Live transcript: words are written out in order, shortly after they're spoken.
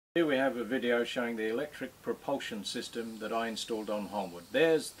Here we have a video showing the electric propulsion system that I installed on Holmwood.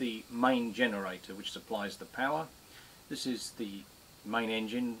 There's the main generator which supplies the power. This is the main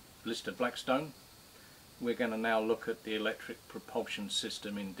engine, Lister Blackstone. We're going to now look at the electric propulsion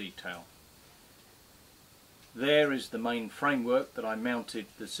system in detail. There is the main framework that I mounted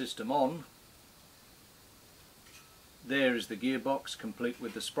the system on. There is the gearbox complete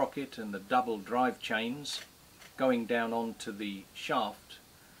with the sprocket and the double drive chains going down onto the shaft.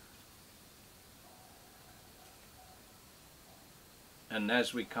 And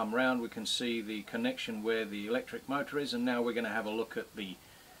as we come round we can see the connection where the electric motor is, and now we're going to have a look at the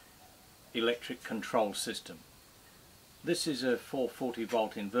electric control system. This is a 440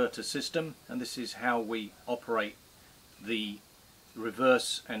 volt inverter system, and this is how we operate the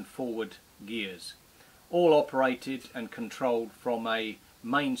reverse and forward gears. All operated and controlled from a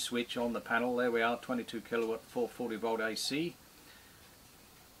main switch on the panel. There we are, 22 kilowatt 440 volt AC.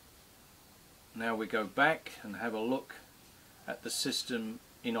 Now we go back and have a look at the system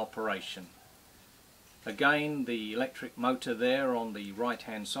in operation. Again, the electric motor there on the right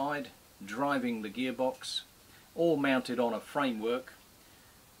hand side driving the gearbox, all mounted on a framework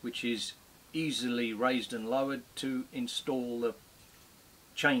which is easily raised and lowered to install the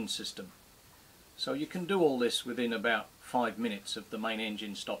chain system. So you can do all this within about 5 minutes of the main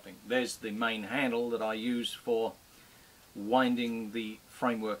engine stopping. There's the main handle that I use for winding the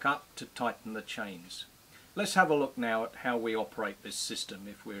framework up to tighten the chains. Let's have a look now at how we operate this system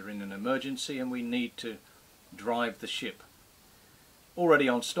if we're in an emergency and we need to drive the ship. Already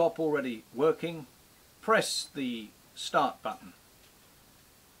on stop, already working. Press the start button.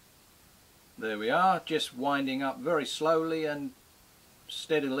 There we are, just winding up very slowly and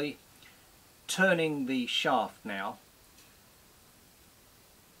steadily, turning the shaft now.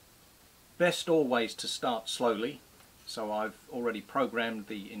 Best always to start slowly. So I've already programmed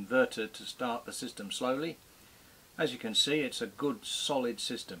the inverter to start the system slowly. As you can see, it's a good solid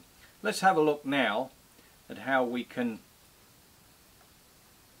system. Let's have a look now at how we can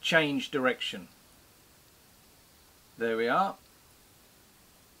change direction. There we are.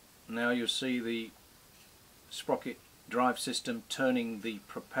 Now you'll see the sprocket drive system turning the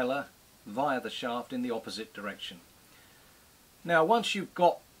propeller via the shaft in the opposite direction. Now once you've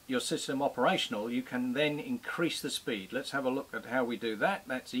got your system operational, you can then increase the speed. Let's have a look at how we do that.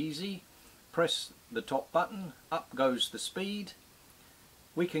 That's easy. Press the top button, up goes the speed.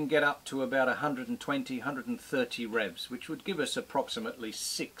 We can get up to about 120, 130 revs, which would give us approximately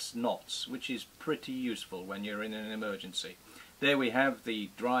 6 knots, which is pretty useful when you're in an emergency. There we have the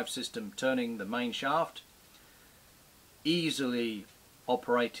drive system turning the main shaft, easily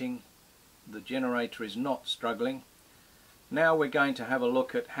operating. The generator is not struggling. Now we're going to have a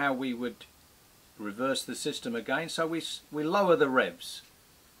look at how we would reverse the system again. So we lower the revs,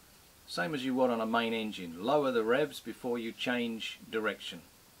 same as you would on a main engine. Lower the revs before you change direction.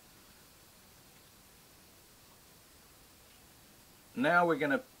 Now we're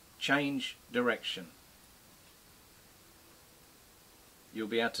going to change direction. You'll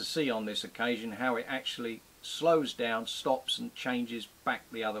be able to see on this occasion how it actually slows down, stops and changes back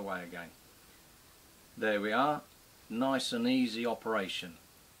the other way again. There we are. Nice and easy operation.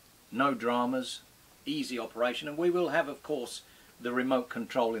 No dramas, easy operation, and we will have of course the remote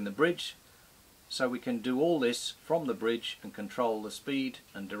control in the bridge, so we can do all this from the bridge and control the speed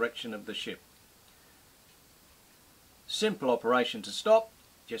and direction of the ship. Simple operation to stop,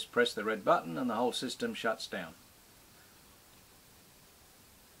 just press the red button and the whole system shuts down.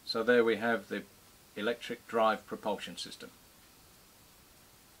 So there we have the electric drive propulsion system.